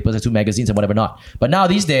do newspapers. Let's do magazines and whatever not. But now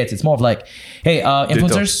these days, it's more of like, hey,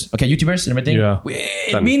 influencers. Okay, YouTubers and everything. Yeah.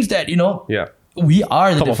 It means that Yeah. we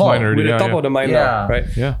are the Top of default. mind already. We're the Yeah, top yeah. of the mind Yeah. now, right?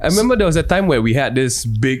 Yeah. I remember there was a time where we had this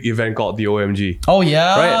big event called the OMG. Oh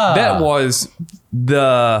yeah. Right? That was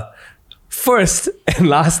the first and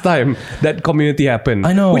last time that community happened.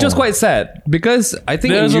 I know. Which was quite sad because I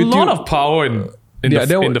think There's a in YouTube, lot of power in Yeah,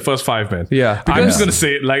 there in wa- the first 5, man. Yeah, I'm because- just gonna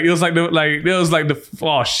say it. Like it was like the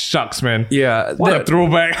oh shucks, man. Yeah, What a that-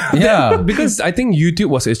 throwback. Yeah. because I think YouTube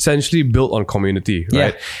was essentially built on community, Yeah.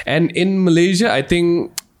 right? And in Malaysia, I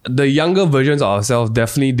think the younger versions of ourselves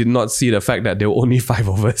definitely did not see the fact that there were only 5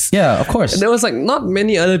 of us. Yeah, of course. And there was like not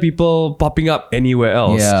many other people popping up anywhere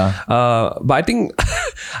else. Yeah. But I think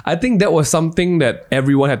I think that was something that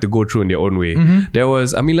everyone had to go through in their own way. There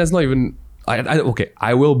was, I mean, let's not even.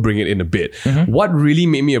 I will bring it in a bit. What really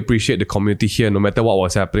made me appreciate the community here, no matter what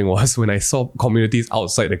was happening, was when I saw communities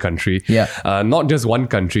outside the country. Yeah. Not just one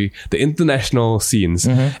country, the international scenes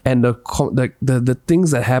and the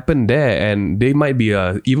things that happen there, and they might be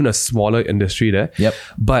even a smaller industry there. Yep.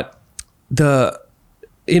 But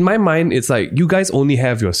in my mind, it's like you guys only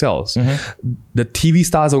have yourselves. The TV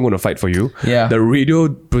stars aren't going to fight for you. Yeah. The radio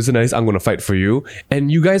personalities aren't going to fight for you.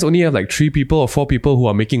 And you guys only have like 3 people or 4 people who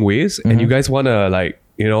are making waves. And you guys want to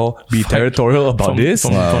be territorial about this.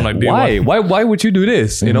 from like day Why? one. Why would you do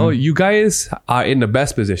this? You know, you guys are in the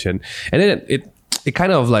best position. And then it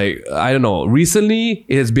kind of like, I don't know, recently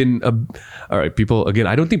it has been all right, people, again,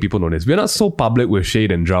 I don't think people know this. We're not so public with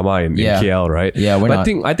shade and drama in KL, right? Yeah, we're but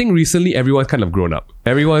not. I think recently everyone's kind of grown up.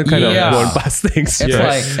 Everyone kind of Yeah. grown past things. It's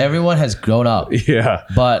right? like everyone has grown up, Yeah.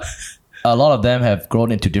 but a lot of them have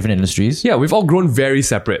grown into different industries. Yeah, we've all grown very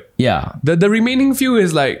separate. Yeah. The remaining few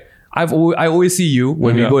is like, I always see you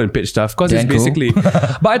when we Yeah. go and pitch stuff, because it's Damn cool. basically.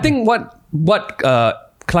 But I think what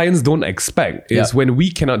clients don't expect is Yeah. when we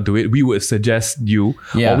cannot do it, we would suggest you,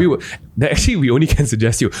 Yeah. or we only can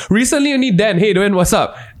suggest you. Recently, only Dan. Hey, Dan, what's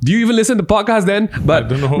up? Do you even listen to podcasts, Dan? But I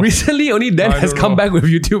don't know. recently, only Dan I has don't come know. back with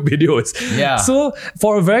YouTube videos. Yeah. So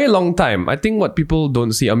for a very long time, I think what people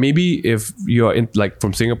don't see, or maybe if you're in like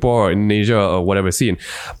from Singapore or Indonesia or whatever scene,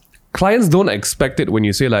 clients don't expect it when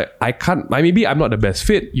you say like, maybe I'm not the best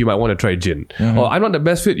fit, you might want to try Jin. Or I'm not the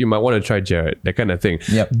best fit, you might want to try Jared. That kind of thing.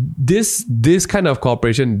 Yep. This kind of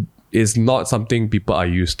cooperation is not something people are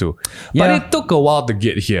used to. Yeah. But it took a while to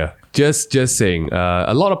get here. Just saying.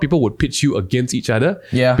 A lot of people would pitch you against each other.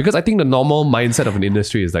 Yeah. Because I think the normal mindset of an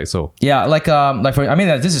industry is like so. Yeah, like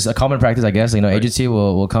this is a common practice, I guess. Agency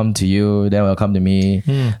will come to you, then will come to me.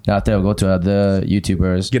 Then after will go to other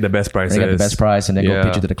YouTubers, Get the best prices. they get the best price, and then go Yeah.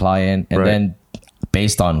 pitch it to the client, and Right. then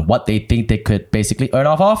based on what they think they could basically earn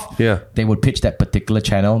off of, Yeah. they would pitch that particular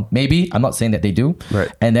channel. Maybe, I'm not saying that they do. Right.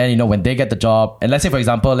 And then when they get the job, and let's say for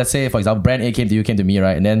example, brand A came to me,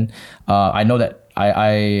 right? And then I know that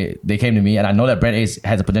they came to me, and I know that brand A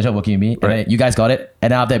has a potential of working with me, and Right. then you guys got it,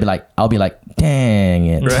 and then after I'll be like, dang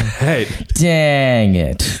it. Right. Dang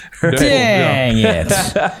it. Dang it.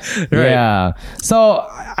 Right. Yeah. So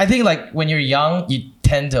I think like when you're young, you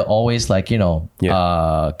tend to always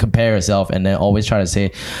compare yourself, and then always try to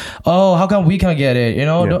say, oh, how come we can't get it?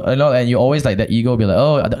 And you always like that ego be like,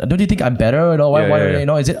 oh, don't you think I'm better? Why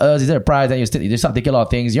Yeah. is it us? Is it a prize? Then you start thinking a lot of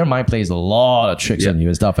things. Your mind plays a lot of tricks on you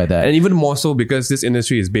and stuff like that. And even more so because this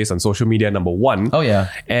industry is based on social media, number one. Oh, yeah.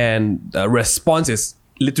 And response is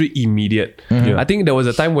literally immediate. Mm-hmm. I think there was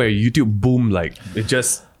a time where YouTube boomed, like it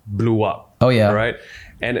just blew up. Oh, yeah. Right?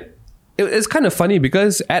 And it's kind of funny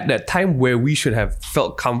because at that time where we should have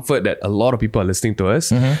felt comfort that a lot of people are listening to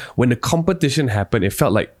us, Mm-hmm. when the competition happened, it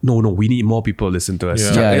felt like, no, we need more people to listen to us.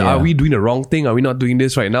 Yeah. Yeah. Are we doing the wrong thing? Are we not doing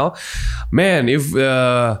this right now? Man, if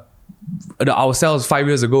ourselves 5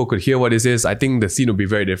 years ago could hear what this is, I think the scene would be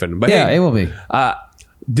very different. But yeah, hey, it will be.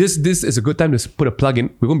 this is a good time to put a plug in.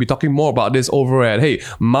 We're going to be talking more about this over at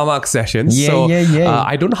Mamak Sessions. Yeah.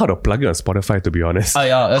 I don't know how to plug it on Spotify, to be honest. Oh,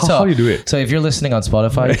 yeah. How you do it? So if you're listening on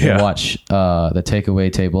Spotify, you can Yeah. watch the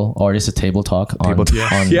Takeaway Table, or just a table talk on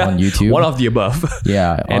YouTube. One of the above.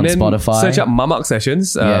 Yeah, and on then Spotify. search up Mamak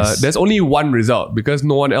Sessions. Yes. There's only one result because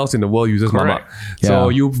no one else in the world uses Correct. Mamak. So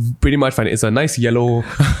Yeah. you pretty much find it's a nice yellow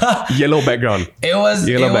background. It was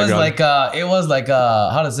Yellow background. like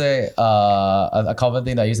how to say a common thing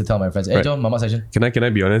thing that I used to tell my friends. Hey, Right. John, Mama session. Can I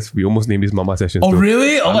be honest? We almost named this Mama Sessions. Oh, too.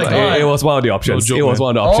 really? Oh my god. It was one of the options. No joke, it was man.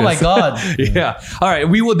 one of the options. Oh my god. Yeah. All right.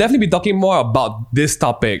 We will definitely be talking more about this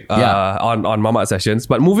topic Yeah. on Mama Sessions.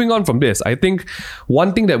 But moving on from this, I think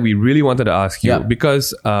one thing that we really wanted to ask you, Yeah.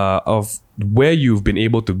 because of where you've been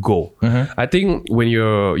able to go, I think when you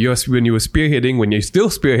were spearheading, when you're still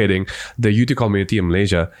spearheading the YouTube community in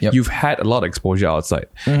Malaysia, Yep. you've had a lot of exposure outside.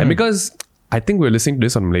 And because I think we're listening to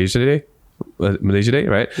this on Malaysia Day,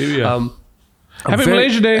 right? Yeah. a Happy very-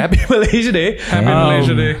 Malaysia Day. Happy Malaysia Day. Happy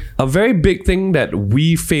Malaysia Day. A very big thing that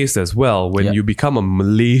we face as well when Yeah. you become a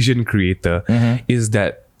Malaysian creator is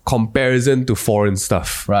that comparison to foreign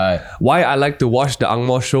stuff. Right. Why I like to watch the Ang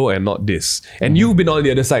Mo show and not this. And you've been on the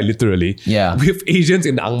other side, literally. Yeah. With Asians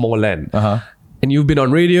in the Ang Mo land. Uh-huh. And you've been on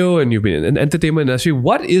radio and you've been in the entertainment industry.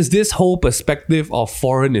 What is this whole perspective of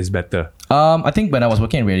foreign is better? I think when I was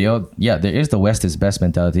working in radio, there is the West is best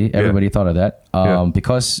mentality. Everybody thought of that.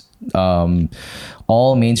 Because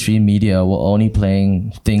all mainstream media were only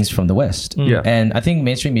playing things from the West. Yeah. And I think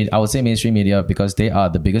mainstream media, I would say mainstream media because they are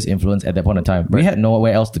the biggest influence at that point in time. We had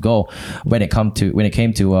nowhere else to go when it came to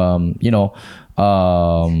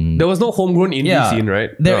There was no homegrown indie scene, right?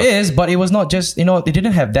 There is, but it was not just, they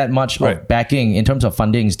didn't have that much Right. of backing in terms of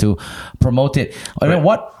fundings to promote it. I mean, Right.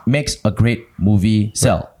 what makes a great movie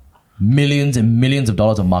sell? Millions and millions of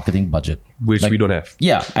dollars of marketing budget. Which we don't have.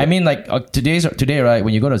 Yeah, I mean, today, right?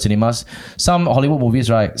 When you go to cinemas, some Hollywood movies,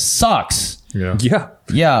 right, sucks. Yeah. Yeah.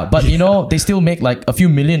 Yeah, but they still make like a few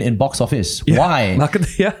million in box office. Why?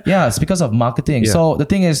 Yeah. Yeah, it's because of marketing. Yeah. So the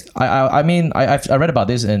thing is, I read about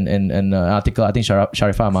this in an article. I think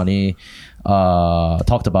Sharifah Amani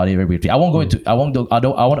talked about it very briefly. I won't go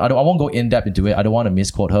in depth into it. I don't want to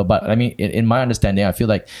misquote her, but I mean, in my understanding, I feel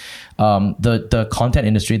like the content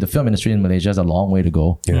industry, the film industry in Malaysia is a long way to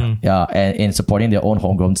go. Yeah, and in supporting their own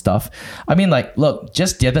homegrown stuff. I mean, like, look,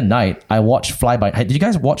 just the other night I watched Fly By. Did you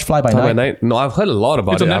guys watch Fly By Fly Night? By Night? No, I've heard a lot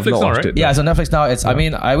about It's it. on I've Netflix not now, watched right? it. Yeah, it's on Netflix now. I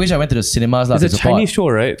mean, I wish I went to the cinemas. It's to a support. Chinese show,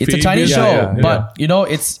 right? It's a Chinese Yeah, show, yeah, yeah. but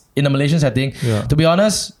it's in a Malaysian setting. Yeah. To be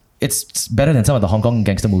honest, it's better than some of the Hong Kong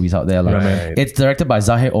gangster movies out there. Like, Right. It's directed by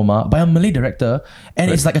Zahir Omar, by a Malay director, and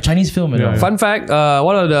it's like a Chinese film. You know? Yeah. Fun fact,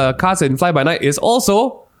 one of the cast in Fly By Night is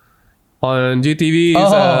also on GTV.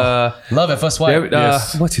 Love at First Swipe.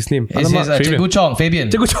 Yes. What's his name? It's his Fabian. Cikgu Chong, Fabian.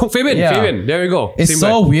 Cikgu Chong, Fabian. Yeah. Fabian. There we go. It's Same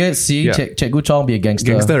so guy. weird seeing Yeah. Cikgu Chong be a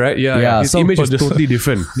gangster. Gangster, right? Yeah. His so, image is just- totally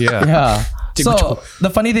different. Yeah. yeah. Cikgu Chong. So the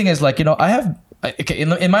funny thing is, like, I have. Okay, in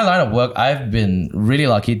my line of work, I've been really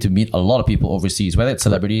lucky to meet a lot of people overseas, whether it's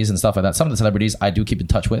celebrities and stuff like that. Some of the celebrities I do keep in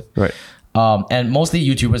touch with, Right. And mostly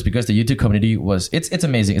YouTubers, because the YouTube community it's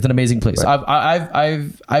amazing. It's an amazing place.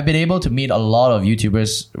 I've been able to meet a lot of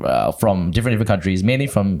YouTubers from different countries, mainly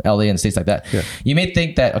from LA and states like that. Yeah. You may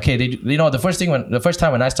think that the first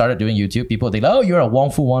time when I started doing YouTube, people think, oh, you're a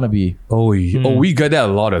Wong Fu wannabe. Oh, we get that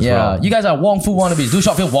a lot as Yeah, well. you guys are Wong Fu wannabes. Do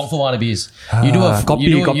short film Wong Fu wannabes. You do a copy,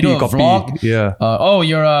 you do a copy. vlog. Yeah.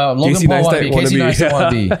 You're a Logan Casey Paul Neistat wannabe. Casey wannabe. Neistat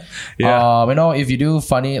wannabe. Yeah. If you do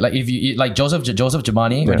funny, like if you like Joseph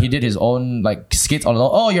Jamani when Yeah. he did his own like skits on.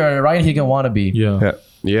 Oh, you're a Ryan Higan wannabe. Yeah. Yeah.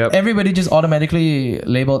 Yeah. Everybody just automatically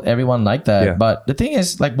labeled everyone like that. Yeah. But the thing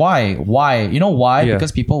is, like, why? Why? You know why? Yeah.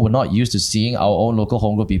 Because people were not used to seeing our own local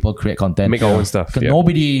homegrown people create content. Make our own stuff. Because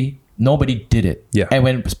Yeah. nobody did it. Yeah. And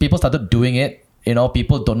when people started doing it,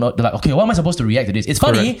 people don't know. They're like, okay, what am I supposed to react to this? It's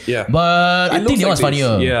funny, Correct. Yeah. but I looks think the like one's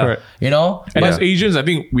funnier. this. Yeah. Correct. But- And as Asians, I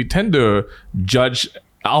think we tend to judge.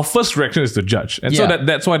 Our first reaction is to judge, and so Yeah.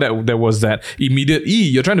 that's why there was that immediate.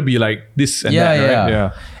 You're trying to be like this and that, right?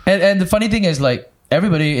 Yeah. And the funny thing is, like,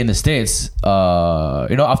 everybody in the States,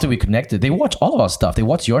 after we connected, they watch all of our stuff. They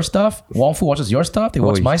watch your stuff. Wong Fu watches your stuff. They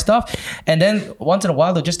watch Oh, my stuff. And then once in a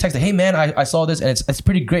while, they'll just text, hey man, I saw this and it's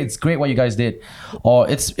pretty great. It's great what you guys did. Or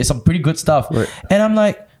it's some pretty good stuff. Right. And I'm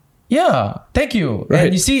like, yeah, thank you. Right.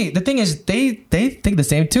 And you see, the thing is, they think the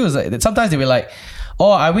same too. It's like, sometimes they be like,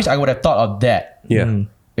 oh, I wish I would have thought of that. Yeah.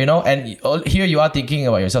 And here you are thinking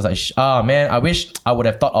about yourself like, man, I wish I would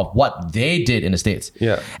have thought of what they did in the States.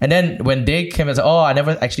 Yeah. And then when they came and said, oh, I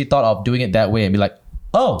never actually thought of doing it that way, and be like,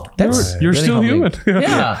 oh, that's You're really still humbling. human.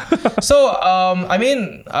 Yeah. So, I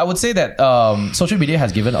mean, I would say that social media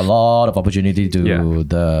has given a lot of opportunity to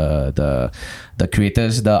the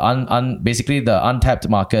creators, basically the untapped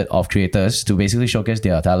market of creators to basically showcase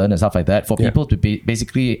their talent and stuff like that, for people to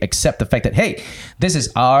basically accept the fact that, hey, this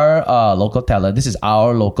is our local talent, this is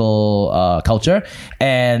our local culture,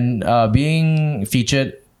 and being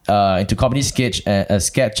featured into comedy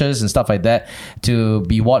sketches and stuff like that, to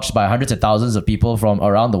be watched by hundreds of thousands of people from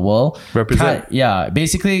around the world. Represent.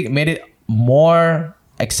 Basically made it more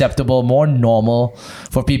acceptable, more normal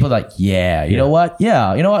for people. Like, you know what?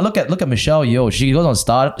 Yeah, you know what? Look at Michelle Yeoh. She goes on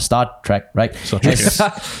Star Trek, right?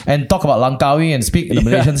 And talk about Langkawi and speak in the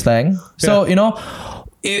Malaysian slang. So you know,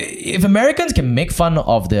 if Americans can make fun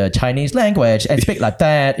of the Chinese language and speak like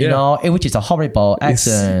that, you know, which is a horrible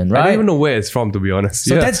accent, right? I don't even know where it's from, to be honest.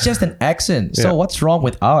 So that's just an accent. So what's wrong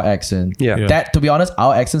with our accent? That, to be honest,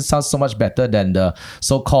 our accent sounds so much better than the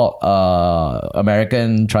so-called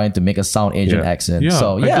American trying to make us sound Asian accent.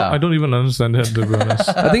 So I don't even understand that, to be honest.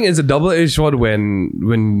 I think it's a double-edged sword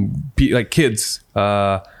when like kids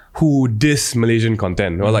who diss Malaysian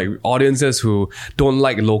content or like audiences who don't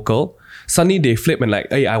like local, suddenly they flip and like,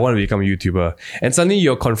 hey, I want to become a YouTuber. And suddenly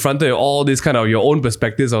you're confronted with all these kind of your own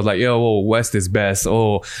perspectives of like, yo, West is best.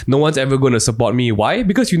 Oh, no one's ever going to support me. Why?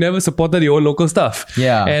 Because you never supported your own local stuff.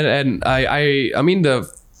 Yeah. And I mean,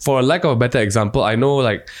 for a lack of a better example, I know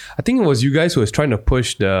like, I think it was you guys who was trying to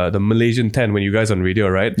push the Malaysian 10 when you guys on radio,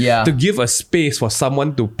 right? Yeah. To give a space for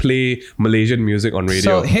someone to play Malaysian music on radio.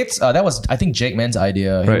 So hits, that was, I think, Jake Man's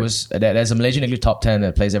idea. Right. He was, there's a Malaysian English top 10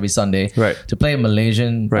 that plays every Sunday to play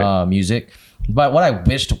Malaysian music. But what I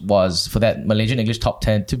wished was for that Malaysian English top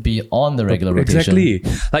 10 to be on the regular rotation. Exactly.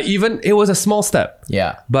 Like even, it was a small step.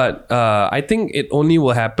 Yeah. But I think it only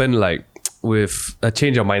will happen like with a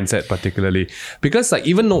change of mindset, particularly because like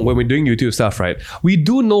even though when we're doing YouTube stuff, right, we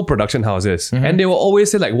do know production houses and they will always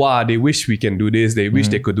say like, wow, they wish we can do this, they wish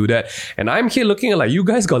they could do that, and I'm here looking at like, you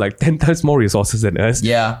guys got like 10 times more resources than us,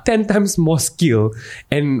 10 times more skill,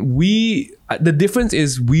 and the difference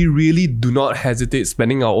is we really do not hesitate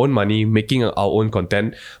spending our own money making our own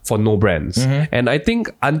content for no brands. And I think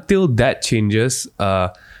until that changes,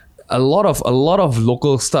 a lot of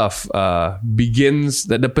local stuff begins,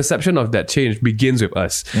 that the perception of that change begins with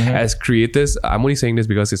us as creators. I'm only saying this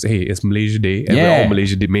because it's Malaysia Day and we're all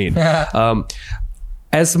Malaysia Day made.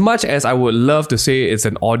 As much as I would love to say it's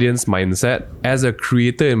an audience mindset, as a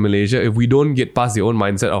creator in Malaysia, if we don't get past the own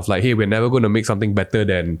mindset of like, hey, we're never going to make something better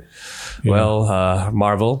than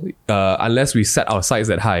Marvel, unless we set our sights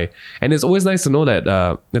that high. And it's always nice to know that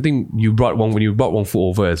I think when you brought Wong Fu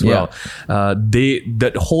over as well,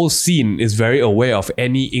 that whole scene is very aware of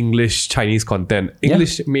any English Chinese content,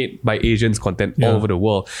 English made by Asians content all over the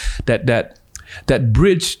world. That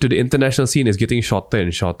bridge to the international scene is getting shorter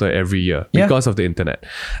and shorter every year because of the internet.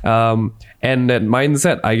 And that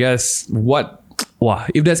mindset, I guess,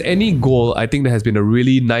 if there's any goal, I think there has been a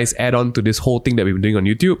really nice add-on to this whole thing that we've been doing on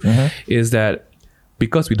YouTube, is that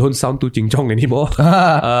because we don't sound too ching chong anymore,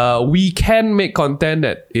 we can make content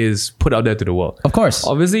that is put out there to the world. Of course.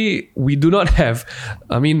 Obviously, we do not have,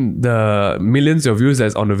 the millions of views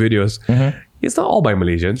that's on the videos. It's not all by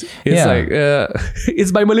Malaysians. It's like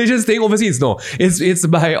it's by Malaysians staying overseas. No, it's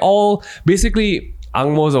by all, basically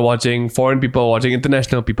Angmos are watching, foreign people are watching,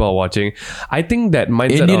 international people are watching. I think that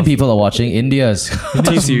mindset Indian people are watching, India's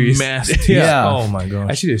T-series. Masked. Oh my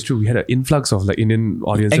gosh. Actually, it's true. We had an influx of like Indian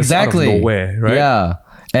audiences out of nowhere, right? Yeah.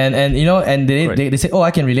 And you know, and they say, oh,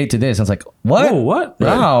 I can relate to this. I was like, what? Oh, what?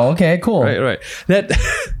 Wow, okay, cool. Right. That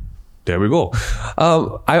there we go.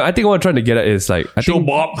 I think what I'm trying to get at is like, I think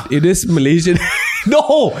Bob. It is Malaysian.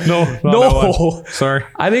 No. Sorry.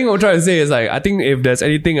 I think what I'm trying to say is like, I think if there's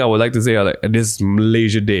anything I would like to say like this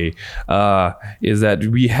Malaysia Day, is that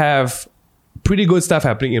we have pretty good stuff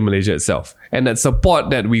happening in Malaysia itself, and that support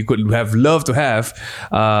that we could have loved to have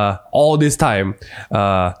all this time.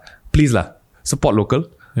 Please support local.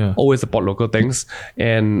 Always support local things,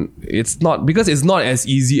 and it's not as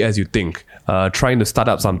easy as you think. Trying to start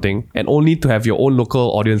up something and only to have your own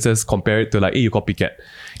local audiences compare it to like, hey, you copycat.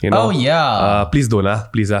 You know? Oh yeah. Please don't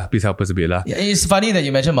please help us a bit Yeah, it's funny that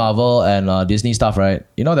you mentioned Marvel and Disney stuff, right?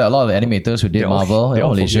 You know, there are a lot of animators who did Marvel. They're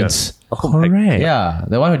all Malaysians. Correct. Yeah,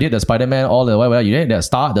 the one who did the Spider-Man, the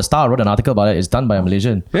Star wrote an article about it. It's done by a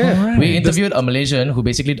Malaysian. Yeah. We interviewed a Malaysian who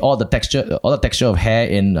basically all the texture of hair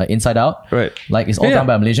in Inside Out. Right. Like it's all done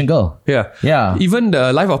by a Malaysian girl. Yeah. Even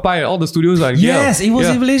the Life of Pi, all the studios are Yes, it was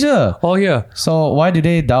in Malaysia. Oh yeah. So why do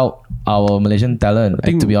they doubt our Malaysian talent? I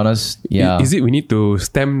think, to be honest, Is it we need to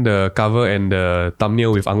stem the cover and the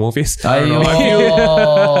thumbnail with Angmo face? I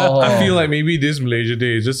feel like maybe this Malaysia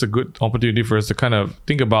Day is just a good opportunity for us to kind of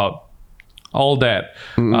think about all that.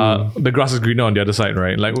 The grass is greener on the other side,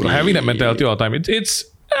 right? Like having that mentality all the time. It's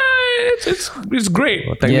great.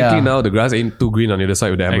 Well, technically now the grass ain't too green on the other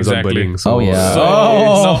side with the Amazon burning. So,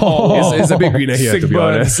 it's a bit greener here, to be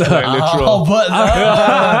honest. Like literal.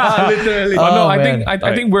 Literally.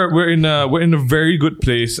 I think we're in a very good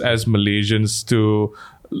place as Malaysians to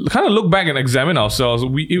kind of look back and examine ourselves.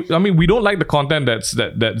 We don't like the content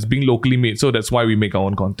that's being locally made, so that's why we make our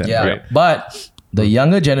own content. Yeah, right? But the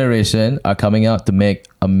younger generation are coming out to make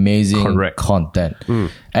amazing Correct. content.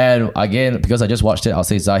 And again, because I just watched it, I'll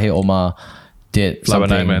say Zahir Omar did Fly by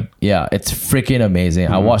something. Night, man. Yeah, it's freaking amazing.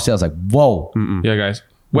 I watched it, I was like, whoa. Yeah, guys.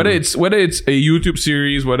 Whether it's a YouTube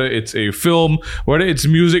series, whether it's a film, whether it's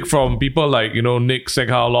music from people like, you know, Nick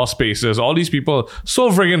Seghal, Lost Spaces, all these people, so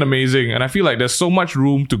friggin' amazing. And I feel like there's so much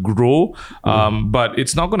room to grow. But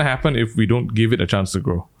it's not gonna happen if we don't give it a chance to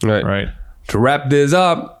grow. Right. To wrap this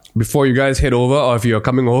up, before you guys head over, or if you're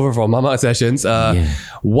coming over for Mama Sessions,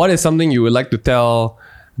 what is something you would like to tell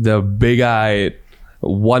the big-eyed,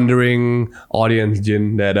 wondering audience,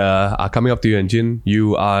 Jin, that are coming up to you? And Jin,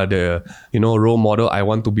 you are the role model. I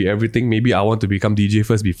want to be everything. Maybe I want to become DJ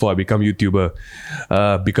first before I become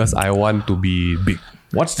YouTuber, because I want to be big.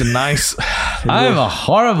 What's the nice? I'm a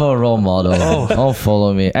horrible role model. Don't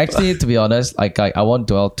follow me. Actually, to be honest, I won't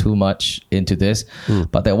dwell too much into this,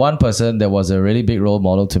 but that one person that was a really big role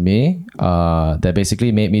model to me, that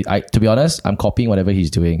basically made me, to be honest, I'm copying whatever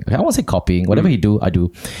he's doing. I won't say copying. Whatever he do, I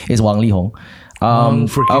do. Is Wang Lihong.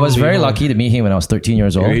 I was very lucky to meet him when I was 13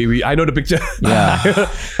 years old. I know the picture. Yeah.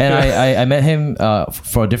 And I met him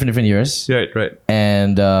for different years. Right.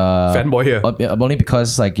 And fanboy here. Only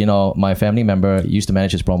because my family member used to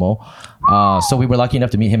manage his promo. So we were lucky enough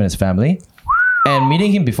to meet him and his family. And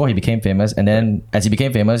meeting him before he became famous, and then as he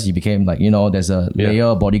became famous, he became there's a layer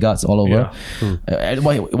of bodyguards all over.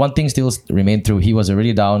 One thing still remained true. He was a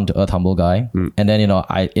really down to earth, humble guy. And then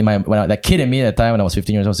that kid in me at the time when I was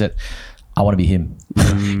 15 years old said, I want to be him.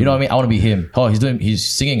 You know what I mean? I want to be him. Oh, he's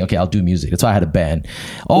singing. Okay, I'll do music. That's why I had a band.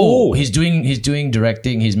 Oh, he's doing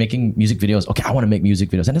directing. He's making music videos. Okay, I want to make music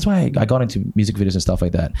videos. And that's why I got into music videos and stuff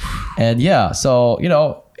like that. And yeah, so,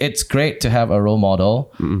 it's great to have a role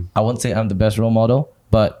model. I won't say I'm the best role model,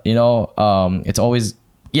 but, it's always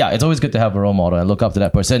good to have a role model and look up to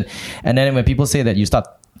that person. And then when people say that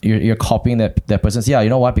you're copying that person. Yeah, you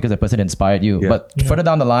know what? Because that person inspired you. But further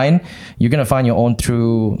down the line, you're gonna find your own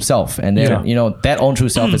true self, and then that own true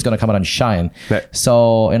self is gonna come out and shine. Right.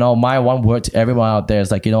 So my one word to everyone out there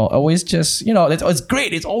is always just it's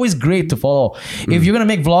great. It's always great to follow. If you're gonna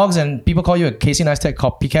make vlogs and people call you a Casey Neistat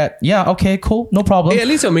copycat, yeah, okay, cool, no problem. Hey, at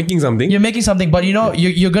least you're making something. You're making something, but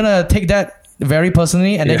you're gonna take that very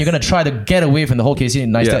personally, and then you're gonna try to get away from the whole Casey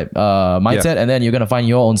Neistat mindset, and then you're gonna find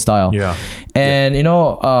your own style. And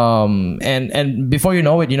and before you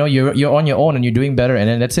know it, you're on your own and you're doing better, and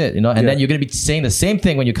then that's it. And then you're gonna be saying the same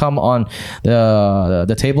thing when you come on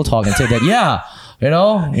the table talk and say that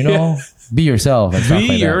be yourself and stuff like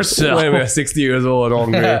that. Be yourself. When we're 60 years old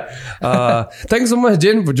and hungry. Thanks so much,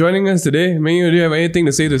 Jin, for joining us today. Do you have anything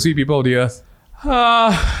to say to sweet people of the earth?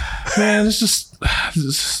 Man,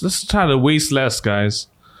 let's try to waste less, guys.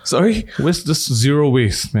 Sorry? Just zero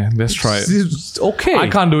waste, man. Let's try it. Okay. I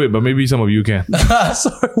can't do it, but maybe some of you can.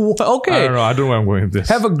 Sorry. Okay. I don't know. I don't know where I'm going with this.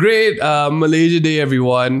 Have a great Malaysia Day,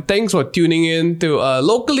 everyone. Thanks for tuning in to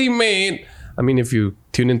Locally Made. I mean, if you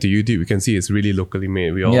tune into YouTube, you can see it's really locally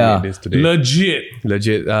made. We all made this today. Legit.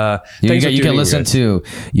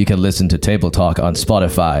 You can listen to Table Talk on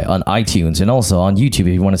Spotify, on iTunes, and also on YouTube if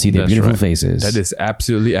you want to see their beautiful faces. That is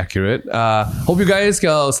absolutely accurate. Hope you guys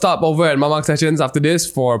can stop over at Mamak Sessions after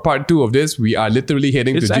this for part 2 of this. We are literally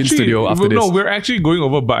heading to Jin's studio after this. No, we're actually going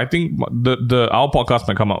over, but I think our podcast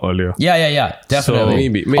might come out earlier. Yeah, definitely. So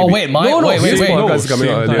maybe. Oh wait, wait. Podcast is coming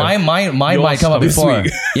out earlier. Mine might come out before.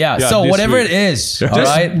 Yeah. So whatever it is, all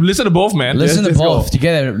right. Listen to both, man. Listen to both to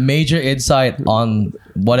get a major insight on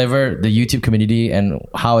whatever the YouTube community and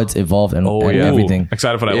how it's evolved and everything.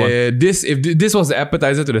 Excited for that one. If this was the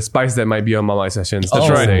appetizer to the spice that might be on Mama Sessions. That's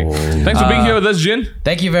right. Thanks for being here with us, Jin.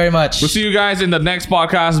 Thank you very much. We'll see you guys in the next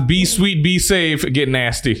podcast. Be sweet, be safe, get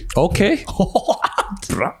nasty. Okay.